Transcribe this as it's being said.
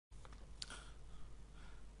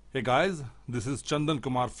Hey guys, this is Chandan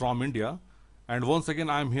Kumar from India, and once again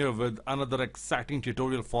I am here with another exciting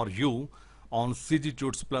tutorial for you on CG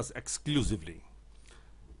Tuts Plus exclusively.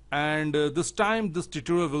 And this time this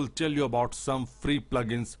tutorial will tell you about some free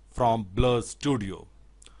plugins from Blur Studio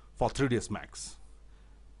for 3ds Max.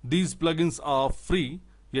 These plugins are free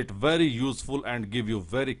yet very useful and give you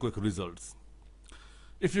very quick results.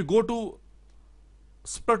 If you go to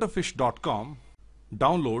splutterfish.com,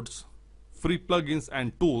 downloads, free plugins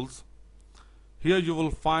and tools, here you will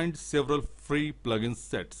find several free plugin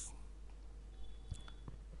sets.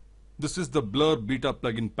 This is the Blur Beta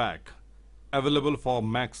plugin pack, available for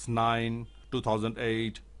Max 9,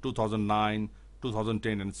 2008, 2009,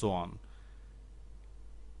 2010 and so on.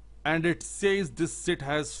 And it says this set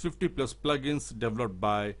has 50 plus plugins developed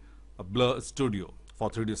by Blur Studio for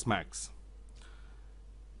 3ds Max.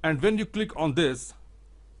 And when you click on this,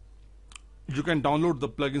 you can download the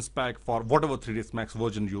plugins pack for whatever 3ds Max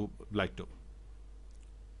version you like to.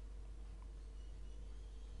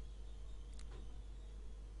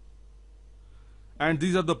 And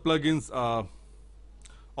these are the plugins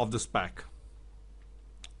of this pack.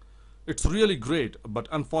 It's really great, but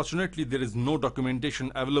unfortunately there is no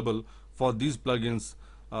documentation available for these plugins,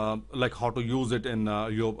 like how to use it in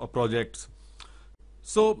your projects.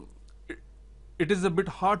 So it is a bit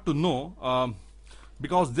hard to know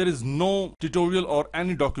because there is no tutorial or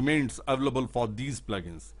any documents available for these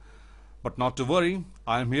plugins. But not to worry,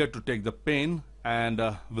 I am here to take the pain and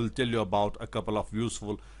will tell you about a couple of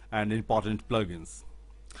useful and important plugins.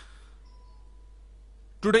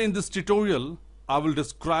 Today in this tutorial, I will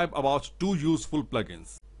describe about two useful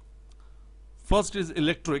plugins. First is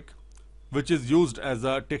Electric, which is used as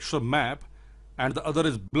a texture map, and the other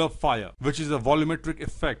is Blur Fire, which is a volumetric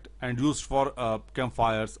effect and used for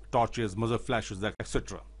campfires, torches, muzzle flashes,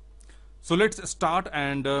 etc. So let's start,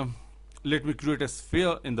 and let me create a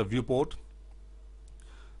sphere in the viewport.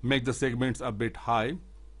 Make the segments a bit high.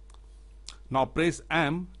 Now press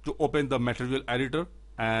M to open the material editor,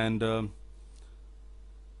 and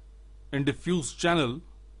in diffuse channel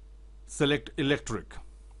select Electric,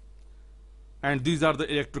 and these are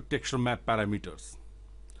the electric texture map parameters.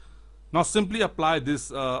 Now simply apply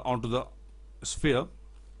this onto the sphere.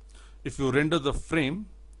 If you render the frame,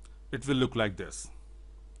 it will look like this.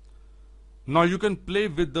 Now you can play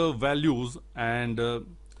with the values and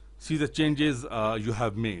see the changes you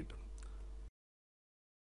have made.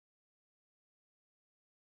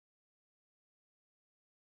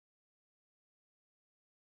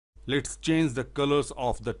 Let's change the colors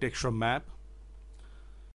of the texture map.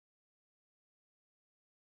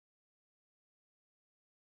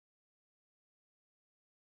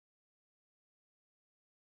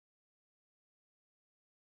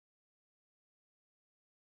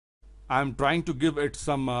 I'm trying to give it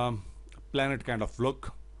some planet kind of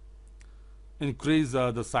look. Increase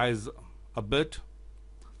the size a bit.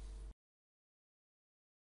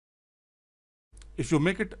 If you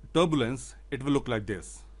make it turbulence, it will look like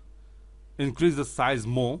this. Increase the size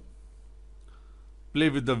more. Play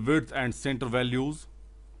with the width and center values.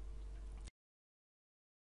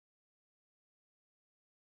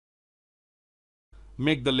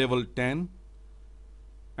 Make the level 10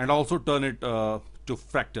 and also turn it to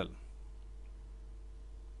fractal.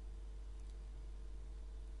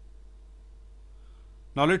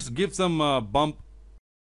 Now let's give some bump.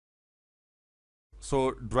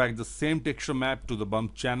 So drag the same texture map to the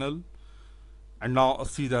bump channel, and now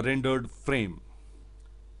see the rendered frame.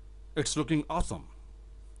 It's looking awesome.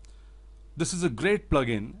 This is a great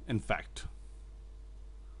plugin. In fact,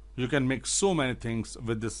 you can make so many things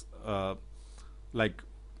with this, like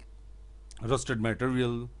rusted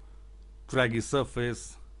material, craggy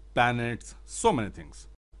surface, planets, so many things.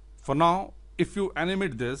 For now, if you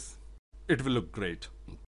animate this, it will look great.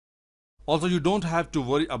 Also, you don't have to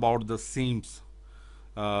worry about the seams,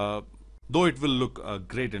 though it will look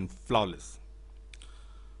great and flawless.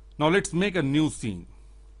 Now let's make a new scene,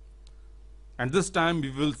 and this time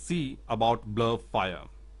we will see about Blur Fire.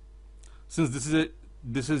 Since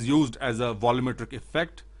this is used as a volumetric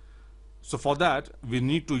effect, so for that we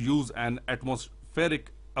need to use an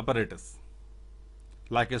atmospheric apparatus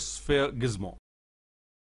like a sphere gizmo.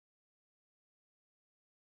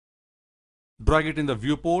 Drag it in the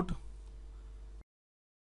viewport.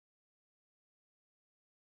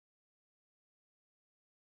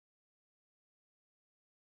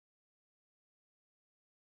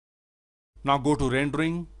 Now go to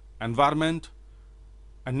Rendering, Environment,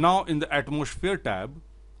 and now in the Atmosphere tab,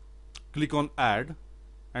 click on Add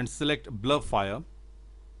and select Blur Fire.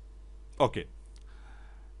 Okay.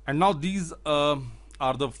 And now these are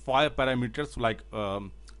the fire parameters, like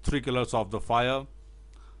 3 colors of the fire,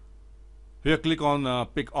 Here click on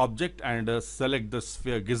pick object and select the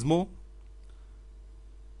sphere gizmo.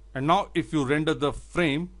 And now if you render the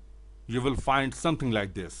frame, you will find something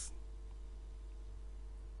like this.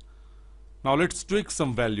 Now let's tweak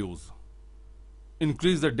some values.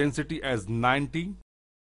 Increase the density as 90,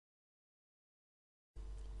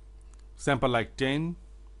 sample like 10,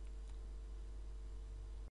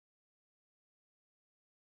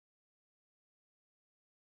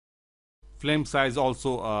 flame size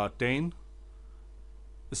also 10,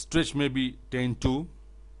 stretch maybe 10 too,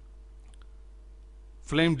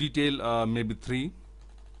 flame detail maybe 3,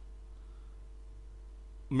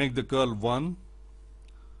 make the curl 1.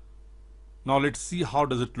 Now let's see how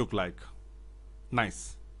does it look like.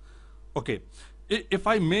 Nice. Okay, if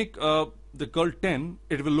I make the curl 10,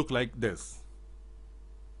 it will look like this.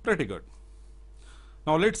 Pretty good.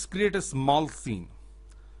 Now let's create a small scene.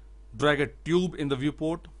 Drag a tube in the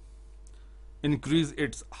viewport, increase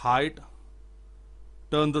its height,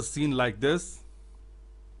 turn the scene like this.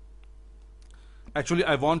 Actually,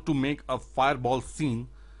 I want to make a fireball scene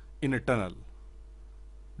in a tunnel.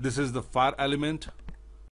 This is the fire element.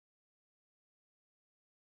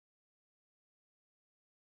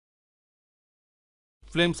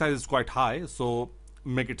 Flame size is quite high, so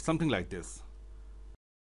make it something like this.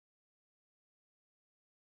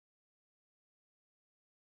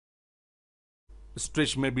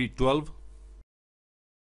 Stretch maybe 12,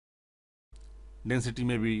 density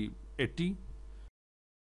maybe 80.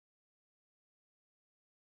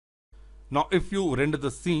 Now if you render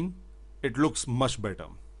the scene, it looks much better.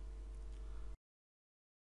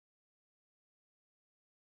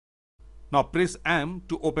 Now press M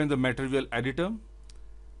to open the material editor,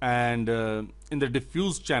 and in the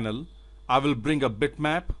diffuse channel I will bring a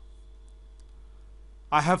bitmap.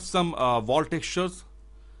 I have some wall textures,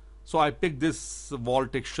 so I pick this wall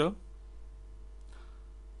texture.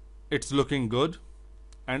 It's looking good,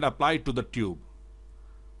 and apply it to the tube.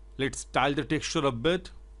 Let's style the texture a bit.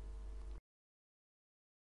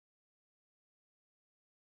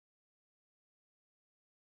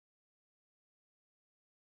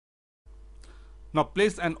 Now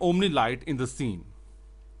place an omni light in the scene.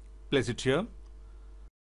 Place it here.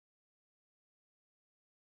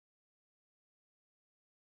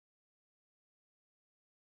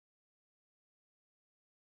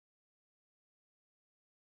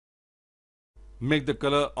 Make the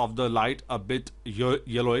color of the light a bit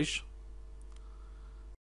yellowish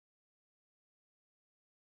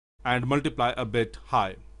and multiply a bit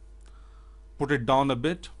high. Put it down a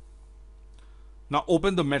bit. Now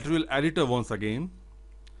open the material editor once again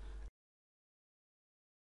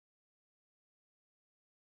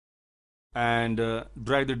and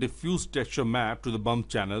drag the diffuse texture map to the bump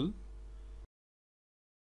channel.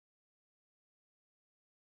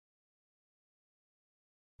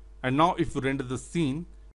 And now if you render the scene,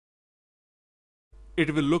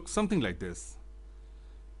 it will look something like this.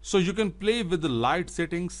 So you can play with the light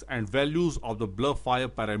settings and values of the blur fire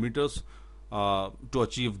parameters to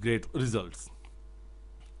achieve great results.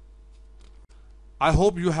 I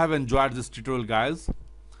hope you have enjoyed this tutorial, guys.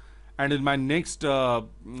 And in my next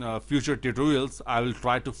future tutorials, I will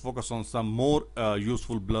try to focus on some more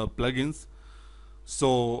useful blur plugins.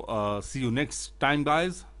 So see you next time,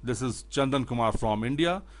 guys. This is Chandan Kumar from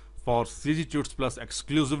India for CG Tuts Plus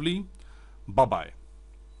exclusively. Bye bye.